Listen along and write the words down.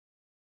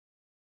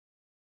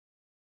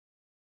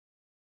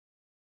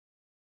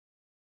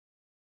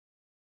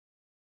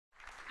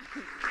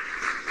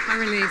I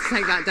really need to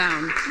take that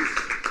down.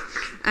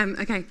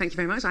 Okay, thank you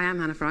very much. I am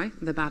Hannah Fry,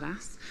 the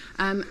badass.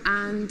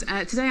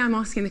 Today I'm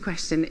asking the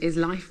question, is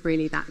life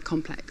really that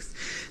complex?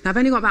 Now, I've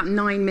only got about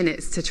 9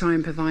 minutes to try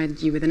and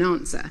provide you with an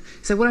answer.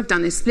 So what I've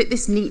done is split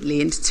this neatly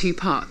into 2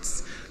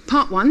 parts.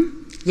 Part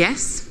 1,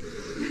 yes.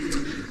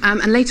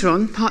 And later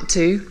on, part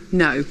 2,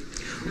 no.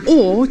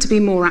 Or, to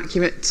be more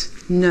accurate,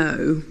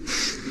 no.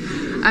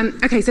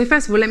 Okay, so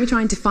first of all, let me try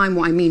and define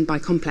what I mean by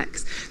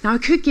complex. Now, I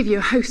could give you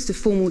a host of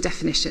formal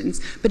definitions,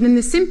 but in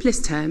the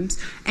simplest terms,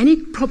 any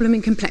problem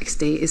in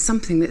complexity is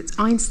something that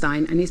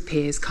Einstein and his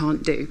peers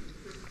can't do.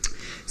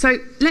 So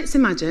let's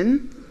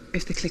imagine,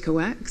 if the clicker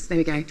works, there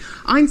we go,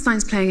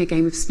 Einstein's playing a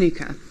game of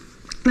snooker.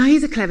 Now,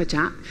 he's a clever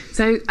chap,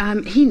 so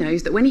he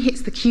knows that when he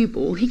hits the cue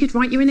ball, he could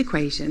write you an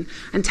equation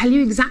and tell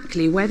you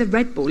exactly where the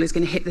red ball is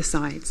going to hit the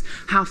sides,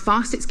 how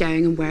fast it's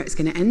going and where it's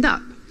going to end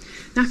up.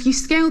 Now, if you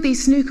scale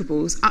these snooker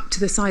balls up to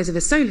the size of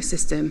a solar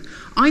system,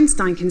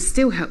 Einstein can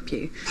still help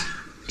you.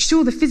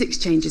 Sure, the physics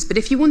changes, but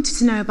if you wanted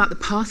to know about the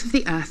path of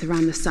the Earth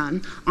around the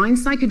Sun,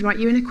 Einstein could write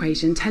you an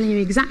equation telling you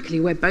exactly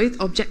where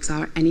both objects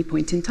are at any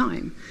point in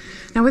time.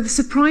 Now, with a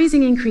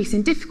surprising increase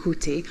in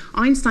difficulty,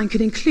 Einstein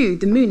could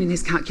include the Moon in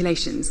his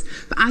calculations.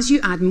 But as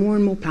you add more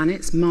and more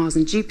planets, Mars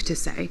and Jupiter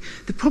say,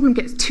 the problem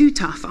gets too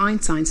tough for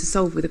Einstein to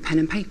solve with a pen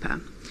and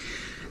paper.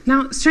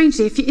 Now,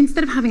 strangely, if you,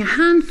 instead of having a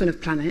handful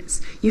of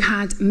planets, you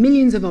had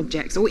millions of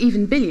objects, or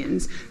even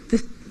billions,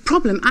 the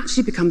problem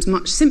actually becomes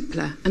much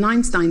simpler, and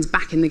Einstein's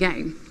back in the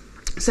game.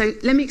 So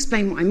let me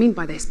explain what I mean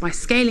by this, by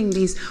scaling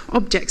these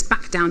objects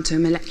back down to a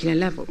molecular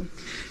level.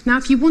 Now,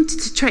 if you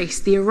wanted to trace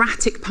the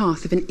erratic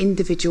path of an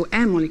individual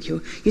air molecule,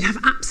 you'd have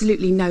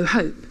absolutely no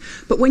hope.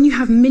 But when you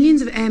have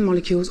millions of air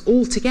molecules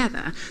all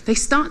together, they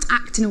start to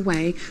act in a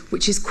way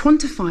which is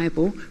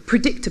quantifiable,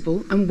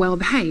 predictable, and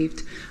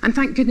well-behaved. And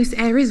thank goodness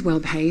air is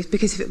well-behaved,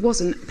 because if it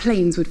wasn't,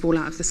 planes would fall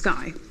out of the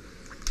sky.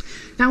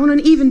 Now, on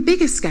an even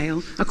bigger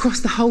scale,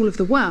 across the whole of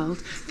the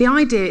world, the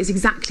idea is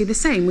exactly the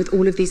same with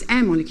all of these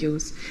air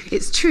molecules.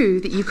 It's true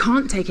that you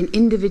can't take an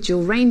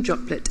individual rain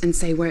droplet and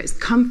say where it's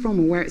come from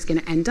or where it's going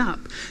to end up,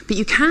 but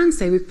you can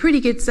say with pretty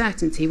good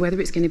certainty whether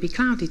it's going to be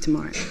cloudy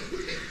tomorrow.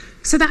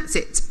 So that's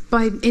it.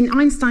 In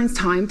Einstein's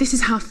time, this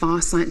is how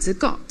far science had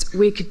got.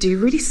 We could do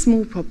really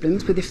small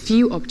problems with a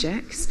few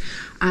objects,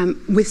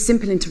 with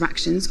simple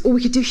interactions, or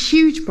we could do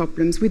huge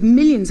problems with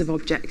millions of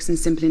objects and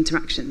simple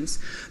interactions.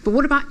 But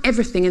what about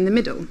everything in the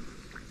middle?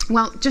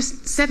 Well,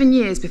 just 7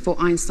 years before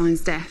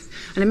Einstein's death,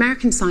 an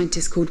American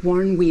scientist called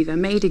Warren Weaver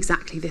made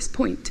exactly this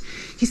point.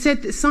 He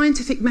said that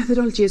scientific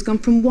methodology has gone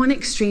from one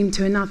extreme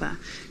to another,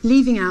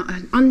 leaving out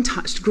an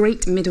untouched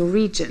great middle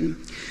region.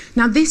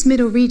 Now, this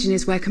middle region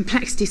is where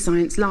complexity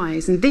science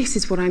lies, and this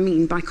is what I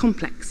mean by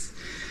complex.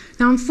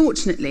 Now,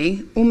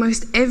 unfortunately,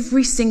 almost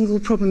every single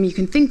problem you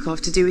can think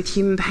of to do with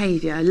human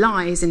behaviour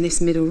lies in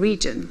this middle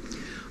region.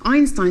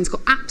 Einstein's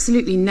got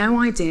absolutely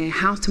no idea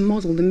how to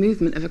model the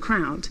movement of a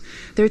crowd.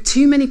 There are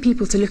too many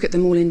people to look at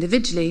them all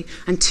individually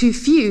and too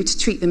few to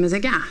treat them as a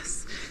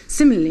gas.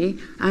 Similarly,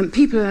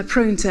 people are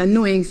prone to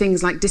annoying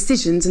things like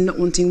decisions and not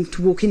wanting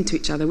to walk into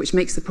each other, which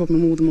makes the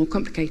problem all the more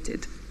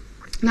complicated.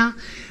 Now,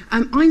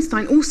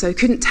 Einstein also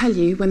couldn't tell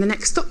you when the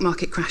next stock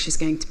market crash is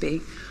going to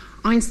be.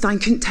 Einstein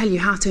couldn't tell you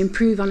how to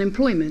improve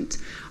unemployment.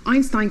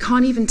 Einstein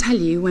can't even tell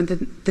you when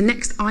the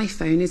next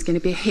iPhone is going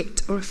to be a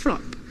hit or a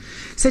flop.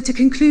 So to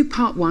conclude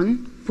part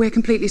 1, we're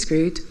completely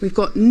screwed. We've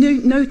got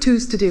no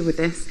tools to deal with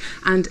this,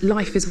 and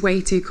life is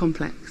way too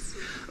complex.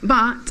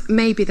 But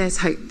maybe there's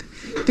hope,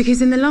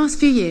 because in the last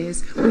few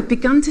years, we've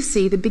begun to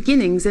see the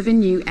beginnings of a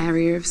new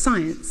area of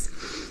science,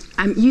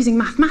 using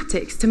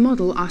mathematics to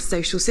model our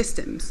social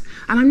systems.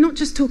 And I'm not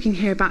just talking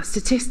here about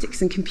statistics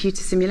and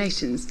computer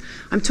simulations.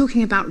 I'm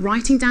talking about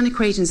writing down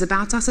equations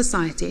about our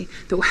society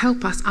that will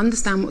help us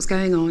understand what's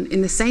going on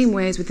in the same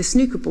way as with the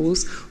snooker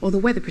balls or the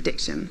weather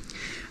prediction.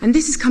 And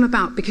this has come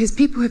about because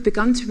people have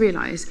begun to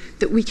realise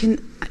that we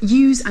can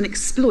use and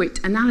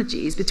exploit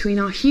analogies between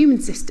our human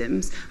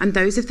systems and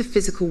those of the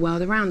physical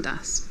world around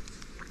us.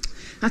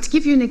 Now, to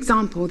give you an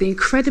example, the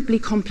incredibly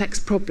complex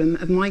problem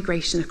of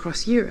migration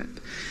across Europe.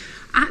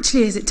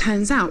 Actually, as it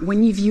turns out,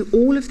 when you view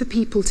all of the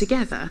people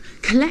together,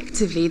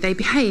 collectively they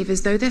behave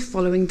as though they're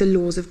following the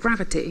laws of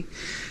gravity.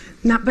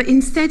 Now, but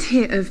instead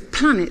here of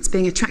planets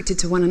being attracted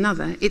to one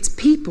another, it's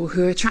people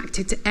who are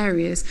attracted to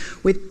areas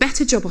with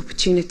better job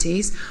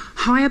opportunities,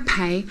 higher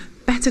pay,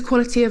 better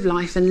quality of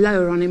life, and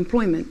lower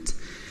unemployment.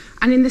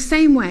 And in the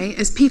same way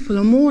as people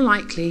are more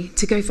likely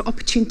to go for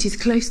opportunities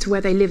close to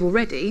where they live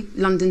already,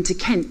 London to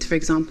Kent, for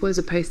example, as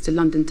opposed to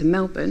London to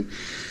Melbourne,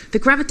 the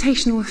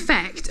gravitational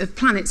effect of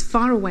planets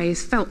far away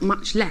is felt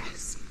much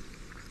less.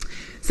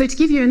 So to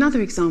give you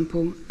another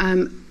example,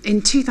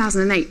 in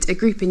 2008, a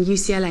group in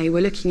UCLA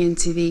were looking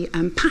into the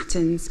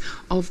patterns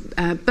of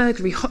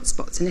burglary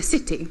hotspots in a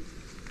city.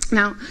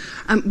 Now,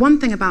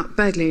 one thing about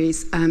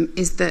burglaries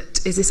is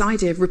this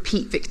idea of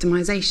repeat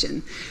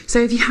victimization. So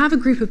if you have a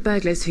group of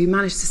burglars who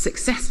manage to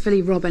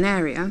successfully rob an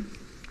area,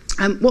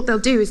 what they'll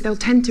do is they'll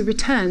tend to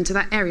return to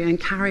that area and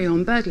carry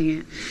on burgling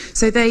it.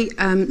 So they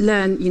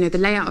learn, the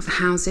layout of the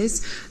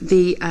houses,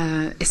 the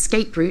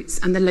escape routes,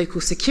 and the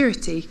local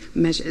security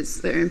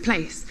measures that are in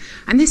place.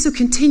 And this will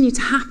continue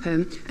to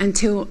happen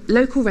until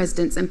local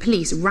residents and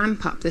police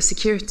ramp up the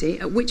security,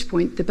 at which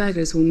point the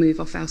burglars will move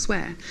off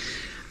elsewhere.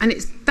 And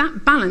it's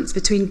that balance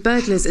between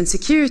burglars and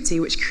security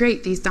which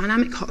create these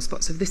dynamic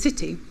hotspots of the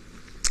city.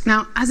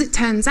 Now, as it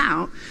turns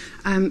out,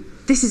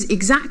 this is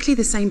exactly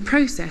the same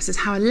process as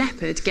how a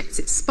leopard gets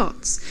its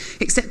spots,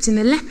 except in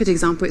the leopard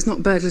example, it's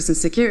not burglars and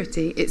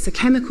security, it's a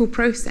chemical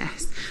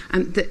process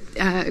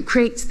that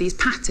creates these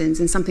patterns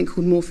in something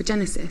called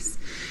morphogenesis.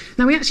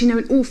 Now, we actually know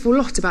an awful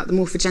lot about the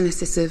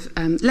morphogenesis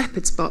of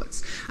leopard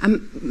spots.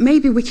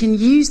 Maybe we can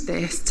use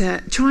this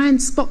to try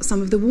and spot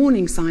some of the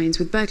warning signs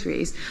with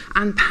burglaries,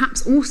 and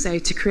perhaps also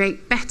to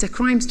create better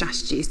crime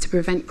strategies to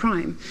prevent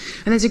crime.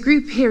 And there's a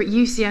group here at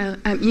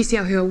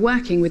UCL who are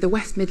working with the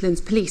West Midlands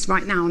Police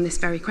right now on this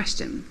very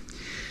question.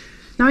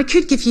 Now, I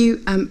could give you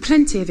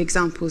plenty of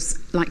examples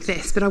like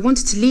this, but I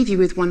wanted to leave you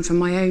with one from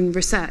my own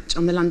research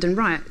on the London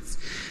riots.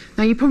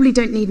 Now, you probably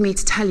don't need me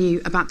to tell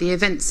you about the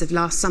events of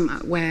last summer,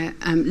 where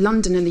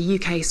London and the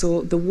UK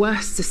saw the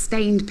worst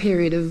sustained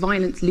period of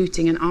violence,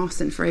 looting and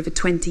arson for over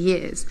 20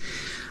 years.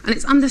 And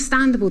it's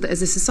understandable that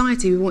as a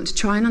society we want to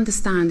try and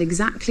understand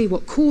exactly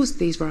what caused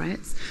these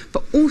riots,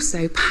 but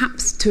also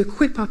perhaps to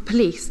equip our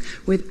police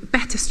with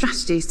better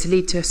strategies to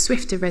lead to a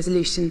swifter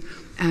resolution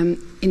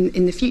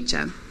in the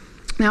future.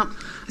 Now,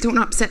 I don't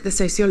want to upset the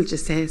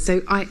sociologists here,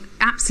 so I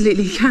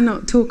absolutely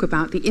cannot talk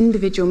about the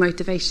individual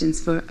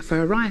motivations for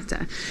a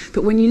rioter.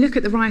 But when you look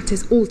at the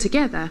rioters all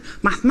together,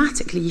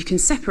 mathematically you can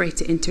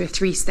separate it into a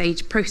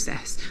three-stage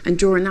process and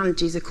draw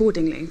analogies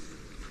accordingly.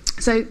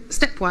 So,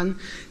 step one,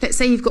 let's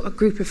say you've got a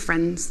group of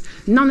friends,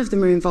 none of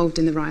them are involved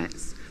in the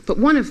riots, but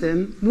one of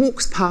them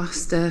walks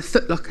past a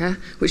Foot Locker,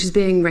 which is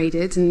being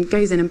raided, and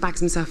goes in and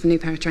bags himself a new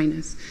pair of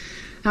trainers.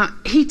 Now,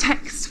 he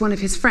texts one of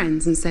his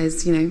friends and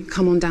says,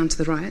 come on down to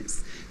the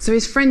riots. So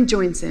his friend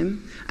joins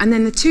him, and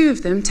then the two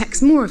of them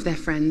text more of their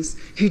friends,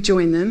 who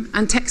join them,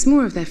 and text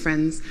more of their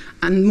friends,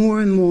 and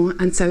more,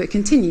 and so it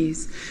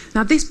continues.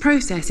 Now, this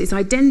process is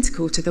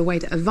identical to the way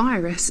that a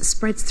virus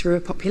spreads through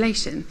a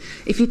population.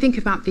 If you think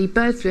about the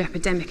bird flu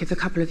epidemic of a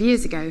couple of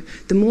years ago,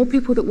 the more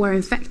people that were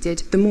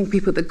infected, the more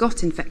people that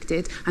got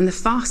infected, and the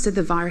faster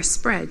the virus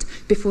spread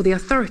before the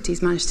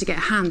authorities managed to get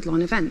a handle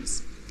on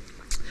events.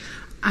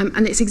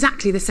 And it's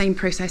exactly the same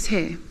process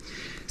here.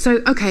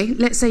 So, okay,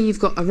 let's say you've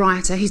got a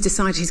rioter, he's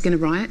decided he's going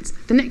to riot.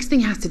 The next thing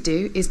he has to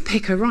do is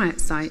pick a riot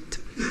site.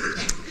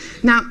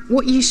 Now,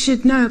 what you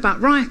should know about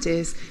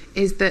rioters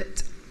is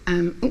that...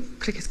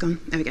 clicker's gone.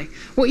 There we go.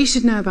 What you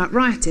should know about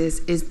rioters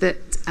is that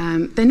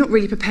they're not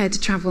really prepared to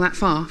travel that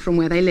far from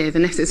where they live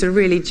unless it's a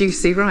really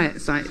juicy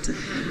riot site.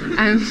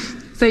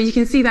 So you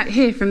can see that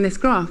here from this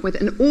graph, with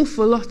an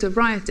awful lot of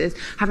rioters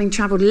having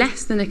travelled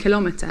less than a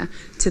kilometre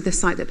to the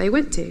site that they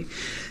went to.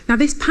 Now,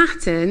 this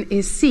pattern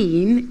is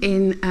seen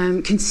in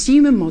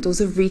consumer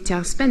models of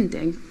retail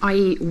spending,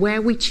 i.e.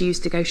 where we choose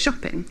to go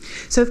shopping.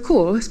 So, of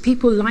course,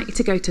 people like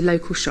to go to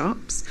local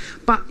shops,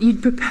 but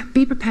you'd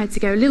be prepared to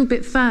go a little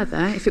bit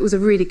further if it was a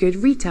really good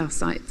retail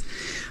site.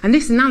 And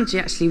this analogy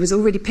actually was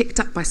already picked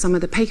up by some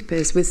of the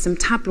papers, with some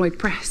tabloid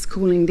press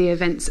calling the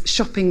events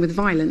shopping with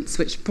violence,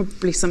 which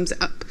probably sums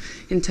it up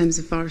in terms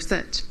of our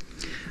research.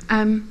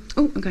 I'm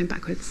going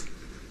backwards.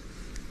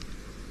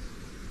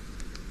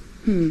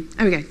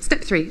 There we go,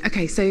 step 3.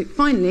 Okay, so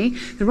finally,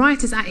 the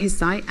rioter's at his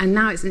site, and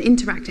now it's an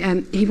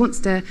interactive, he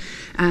wants to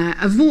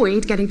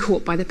avoid getting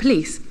caught by the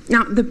police.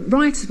 Now, the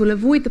rioters will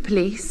avoid the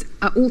police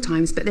at all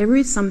times, but there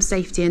is some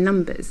safety in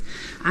numbers.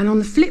 And on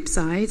the flip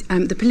side,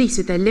 the police,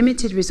 with their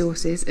limited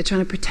resources, are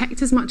trying to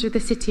protect as much of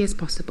the city as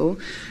possible,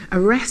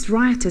 arrest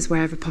rioters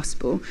wherever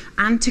possible,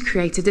 and to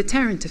create a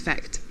deterrent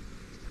effect.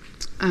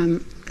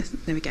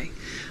 There we go.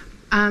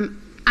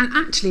 And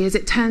actually, as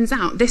it turns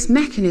out, this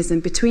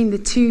mechanism between the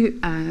two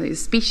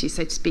species,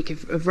 so to speak,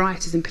 of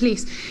rioters and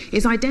police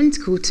is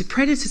identical to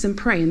predators and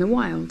prey in the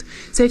wild.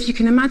 So if you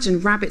can imagine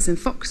rabbits and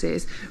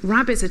foxes,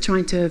 rabbits are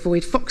trying to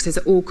avoid foxes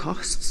at all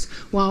costs,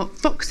 while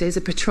foxes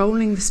are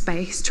patrolling the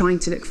space trying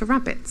to look for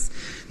rabbits.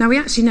 Now, we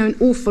actually know an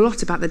awful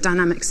lot about the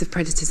dynamics of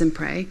predators and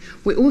prey.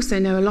 We also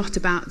know a lot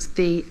about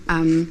the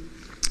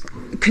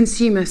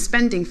consumer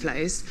spending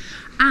flows,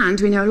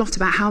 and we know a lot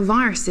about how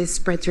viruses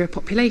spread through a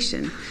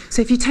population.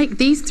 So if you take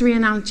these 3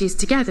 analogies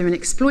together and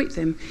exploit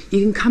them,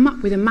 you can come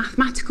up with a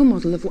mathematical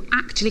model of what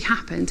actually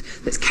happened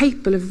that's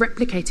capable of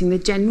replicating the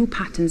general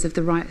patterns of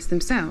the riots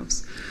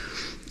themselves.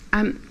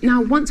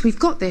 Now, once we've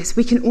got this,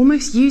 we can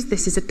almost use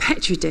this as a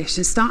petri dish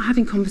and start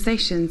having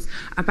conversations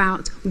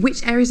about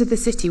which areas of the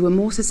city were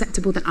more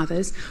susceptible than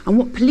others, and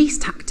what police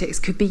tactics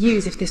could be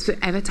used if this were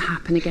ever to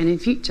happen again in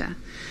future.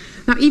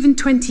 Now, even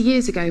 20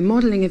 years ago,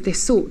 modelling of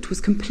this sort was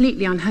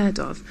completely unheard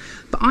of,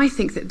 but I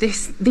think that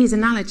these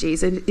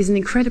analogies is an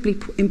incredibly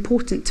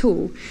important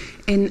tool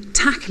in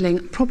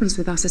tackling problems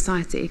with our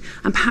society,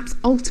 and perhaps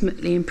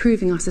ultimately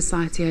improving our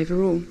society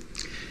overall.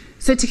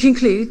 So to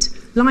conclude,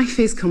 life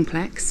is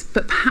complex,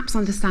 but perhaps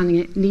understanding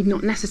it need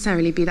not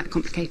necessarily be that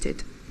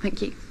complicated.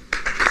 Thank you.